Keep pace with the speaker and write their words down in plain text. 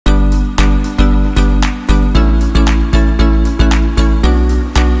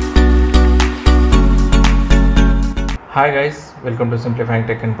Hi guys, welcome to Simplifying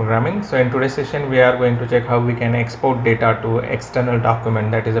Tech and Programming. So in today's session we are going to check how we can export data to external document,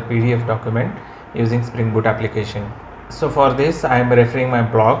 that is a PDF document, using Spring Boot application. So for this I am referring my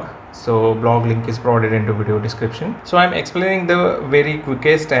blog. So blog link is provided into video description. So I am explaining the very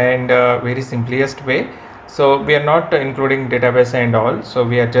quickest and very simplest way. So we are not including database and all. So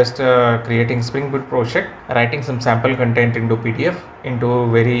we are just creating Spring Boot project, writing some sample content into PDF into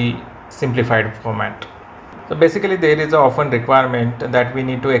very simplified format. So basically there is a often requirement that we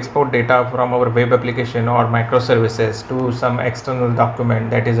need to export data from our web application or microservices to some external document,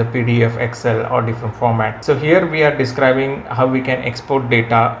 that is a PDF, Excel or different format. So here we are describing how we can export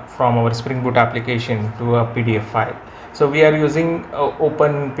data from our Spring Boot application to a PDF file. So we are using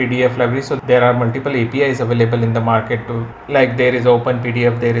OpenPdf library. So there are multiple APIs available in the market too. Like there is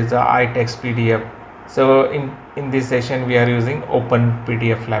OpenPdf, there is a iText PDF. So in this session we are using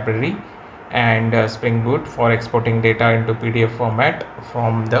OpenPdf library and Spring Boot for exporting data into PDF format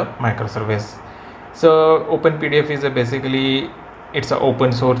from the microservice. So OpenPdf is it's an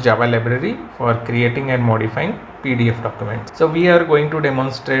open source Java library for creating and modifying PDF documents. So we are going to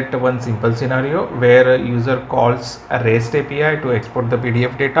demonstrate one simple scenario where a user calls a REST API to export the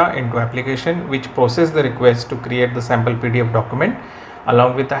PDF data into application, which process the request to create the sample PDF document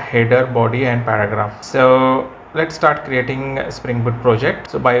along with a header, body and paragraph. So let's start creating a Spring Boot project.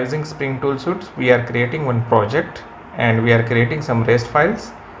 So by using Spring Toolsuits, we are creating one project and we are creating some REST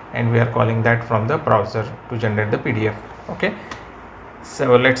files and we are calling that from the browser to generate the PDF. Okay,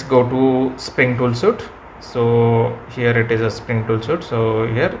 so let's go to Spring Toolsuit. So here it is a Spring Toolsuit. So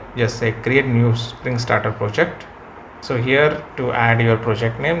here just say create new Spring Starter project. So here to add your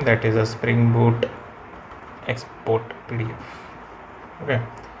project name, that is a Spring Boot export PDF. Okay,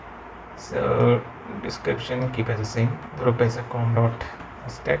 so description keep as the same, group as a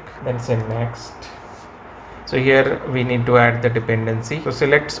com.stack, then say next. So here we need to add the dependency. So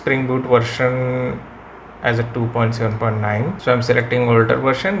select Spring Boot version as a 2.7.9. so I'm selecting older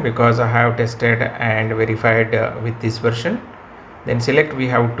version because I have tested and verified with this version. Then select, we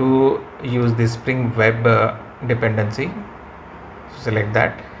have to use this Spring Web dependency. So select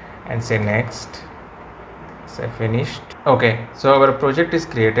that and say next, say finished. Okay, so our project is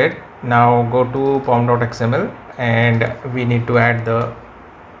created. Now go to pom.xml and we need to add the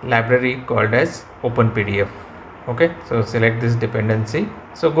library called as OpenPdf. Okay, so select this dependency.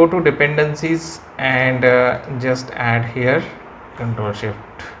 So go to dependencies and just add here Control Shift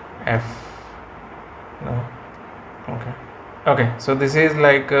F. No, okay, so this is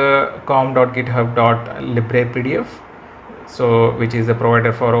like com.github.librepdf, so which is the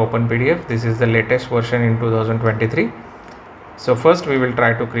provider for OpenPdf. This is the latest version in 2023. So first we will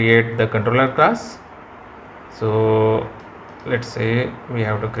try to create the controller class. So let's say we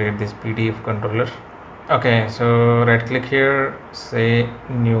have to create this PDF controller. Okay, so right click here, say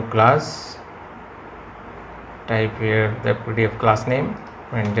new class, type here the PDF class name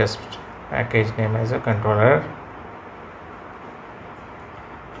and just package name as a controller.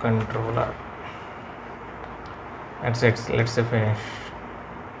 That's it. Let's say finish.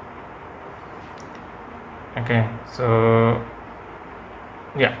 Okay, so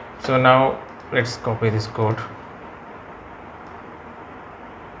yeah, so now let's copy this code,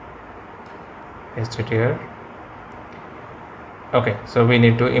 paste it here. Okay, so we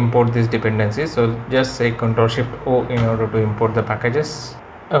need to import this dependency. So just say Ctrl Shift O in order to import the packages.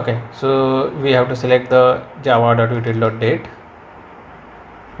 Okay, so we have to select the java.util.date.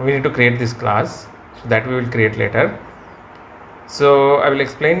 We need to create this class, so that we will create later. So I will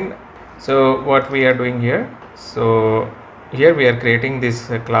explain. So what we are doing here, so here we are creating this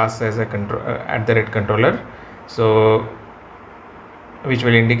class as a controller, so which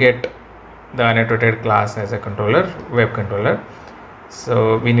will indicate the annotated class as a controller, web controller.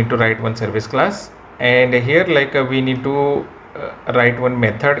 So we need to write one service class, and here like we need to write one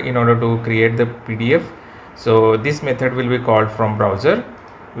method in order to create the PDF. So this method will be called from browser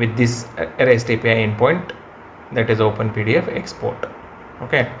with this REST API endpoint, that is OpenPdf export.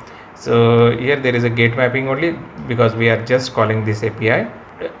 Okay, so here there is a gate mapping only because we are just calling this API.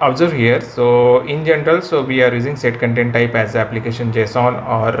 Observe here, so in general, so we are using set content type as application JSON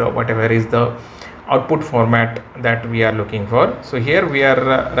or whatever is the output format that we are looking for. So here we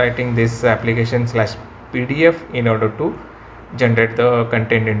are writing this application/PDF in order to generate the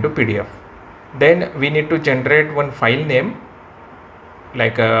content into PDF. Then we need to generate one file name,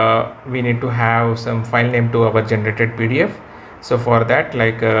 like we need to have some file name to our generated PDF. So for that,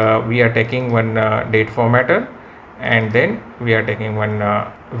 like we are taking one date formatter and then we are taking one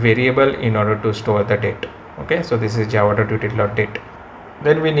variable in order to store the date. Okay, so this is java.util.date.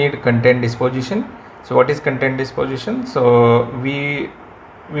 Then we need content disposition. So what is content disposition? So we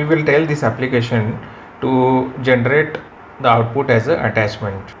will tell this application to generate the output as an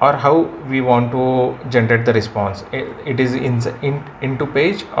attachment, or how we want to generate the response. It is into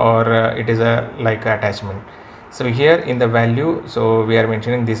page, or it is a like attachment. So here in the value, so we are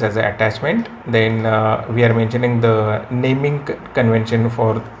mentioning this as an attachment. Then we are mentioning the naming convention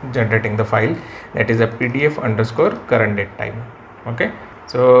for generating the file, that is a PDF underscore current date time. Okay.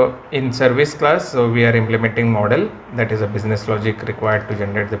 So in service class, so we are implementing model, that is a business logic required to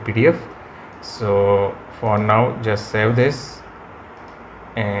generate the PDF. So for now, just save this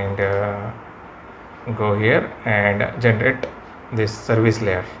and go here and generate this service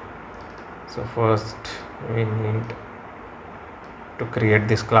layer. So first we need to create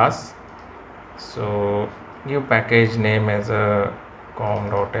this class. So give package name as a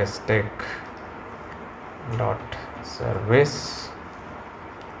com.stack.service.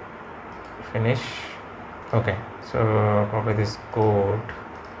 Finish. Okay, so copy this code.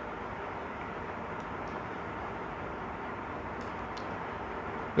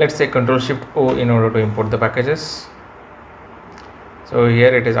 Let's say Ctrl+Shift+O in order to import the packages. So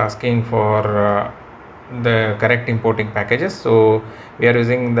here it is asking for the correct importing packages. So we are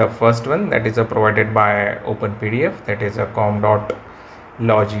using the first one, that is provided by OpenPdf, that is a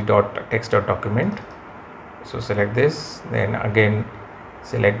com.logi.text.document. So select this, then again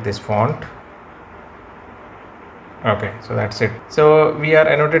select this font. Okay, so that's it. So we are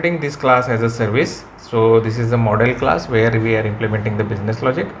annotating this class as a service. So this is the model class where we are implementing the business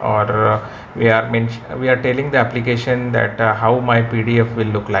logic, or we are telling the application that how my PDF will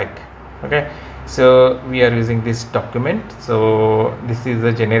look like. Okay, so we are using this document. So this is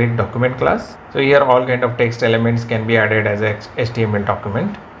a generic document class. So here all kind of text elements can be added as a HTML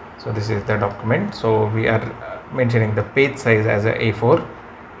document. So this is the document. So we are mentioning the page size as a A4.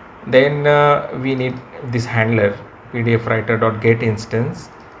 Then we need this handler PDF writer.get instance,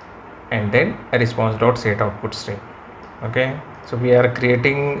 and then a response.set output string. Okay, so we are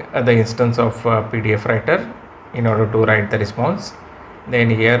creating the instance of PDF writer in order to write the response. Then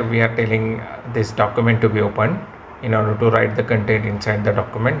here we are telling this document to be open in order to write the content inside the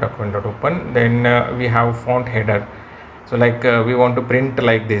document.open. Then we have font header. So like we want to print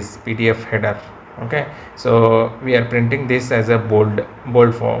like this PDF header. Okay, so we are printing this as a bold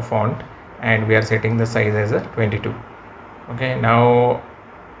font, and we are setting the size as a 22. Okay, now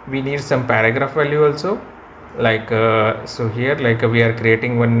we need some paragraph value also, like so here like we are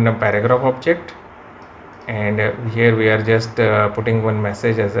creating one paragraph object, and here we are just putting one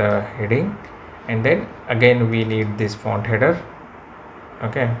message as a heading, and then again we need this font header.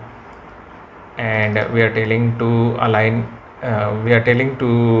 Okay, and we are telling to align, we are telling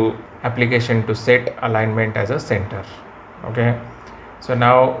to application to set alignment as a center. Okay, so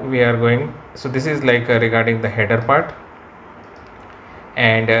now we are going, so this is like regarding the header part,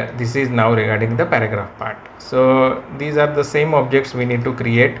 and this is now regarding the paragraph part. So these are the same objects we need to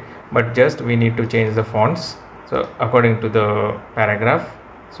create, but just we need to change the fonts. So according to the paragraph,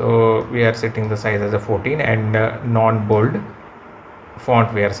 so we are setting the size as a 14, and non-bold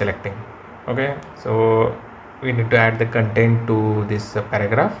font we are selecting. Okay, so we need to add the content to this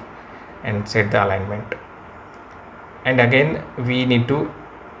paragraph and set the alignment, and again we need to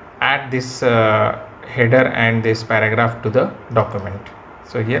add this header and this paragraph to the document.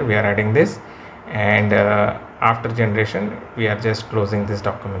 So here we are adding this, and after generation we are just closing this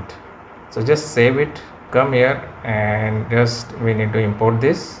document. So just save it, come here, and just we need to import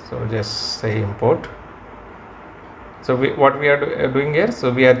this. So just say import. So what we are doing here, so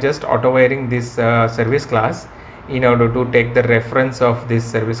we are just auto wiring this service class in order to take the reference of this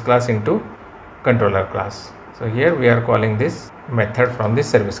service class into controller class. So here we are calling this method from this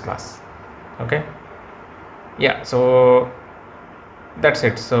service class. Okay, yeah, so that's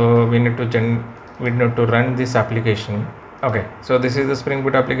it. So we need to run this application. Okay, so this is the Spring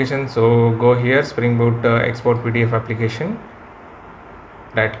Boot application. So go here, Spring Boot export PDF application,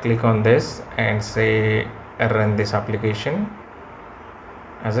 right click on this and say run this application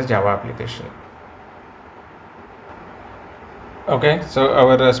as a Java application. Okay, so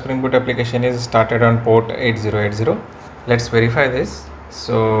our Spring Boot application is started on port 8080. Let's verify this.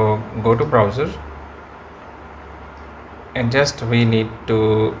 So go to browser, and just we need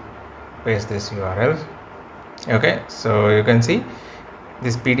to paste this URL. Okay, so you can see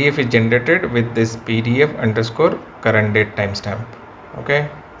this PDF is generated with this PDF underscore current date timestamp. Okay,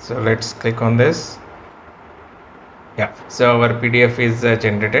 so let's click on this. Yeah, so our PDF is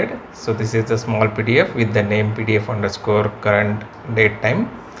generated. So this is the small PDF with the name PDF underscore current date time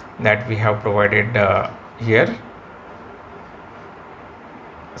that we have provided here.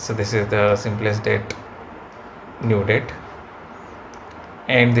 So this is the simplest date, new date,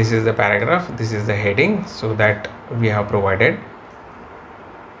 and this is the paragraph, this is the heading, so that we have provided.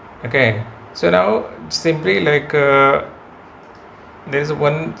 Okay, so now simply like there is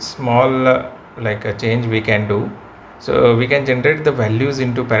one small like a change we can do. So we can generate the values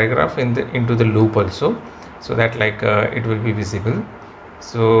into paragraph into the loop also, so that like it will be visible.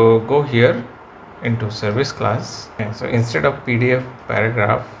 So go here into service class. Okay, so instead of PDF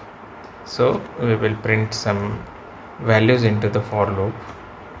paragraph, so we will print some values into the for loop.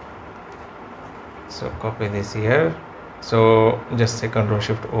 So copy this here. So just say Ctrl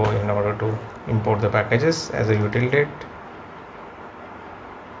Shift O in order to import the packages as a util date.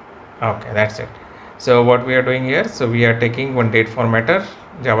 Okay, that's it. So what we are doing here, so we are taking one date formatter,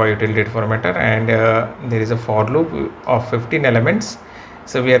 Java util date formatter, and there is a for loop of 15 elements.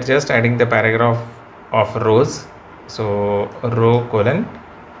 So we are just adding the paragraph of rows. So row colon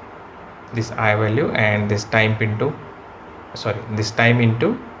this I value and this time into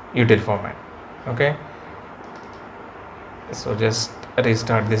util format. Okay, so just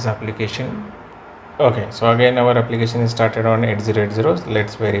restart this application. Okay, so again our application is started on 8080.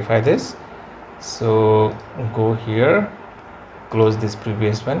 Let's verify this. So go here, close this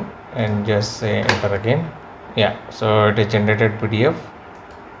previous one and just say enter again. Yeah, so it is generated PDF.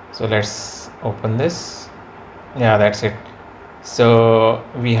 So let's open this. Yeah, that's it. So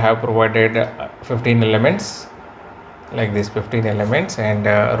we have provided 15 elements like this, 15 elements, and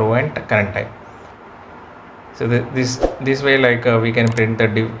row and current time. So this way like we can print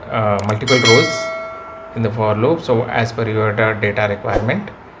the multiple rows in the for loop, so as per your data requirement.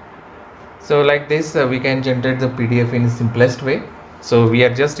 So like this we can generate the PDF in simplest way. So we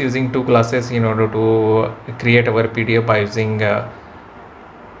are just using two classes in order to create our PDF by using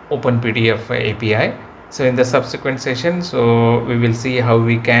OpenPdf API. So in the subsequent session, so we will see how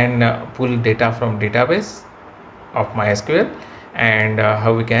we can pull data from database of MySQL, and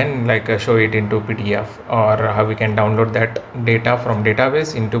how we can like show it into PDF, or how we can download that data from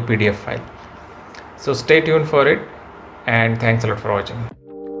database into PDF file. So stay tuned for it, and thanks a lot for watching.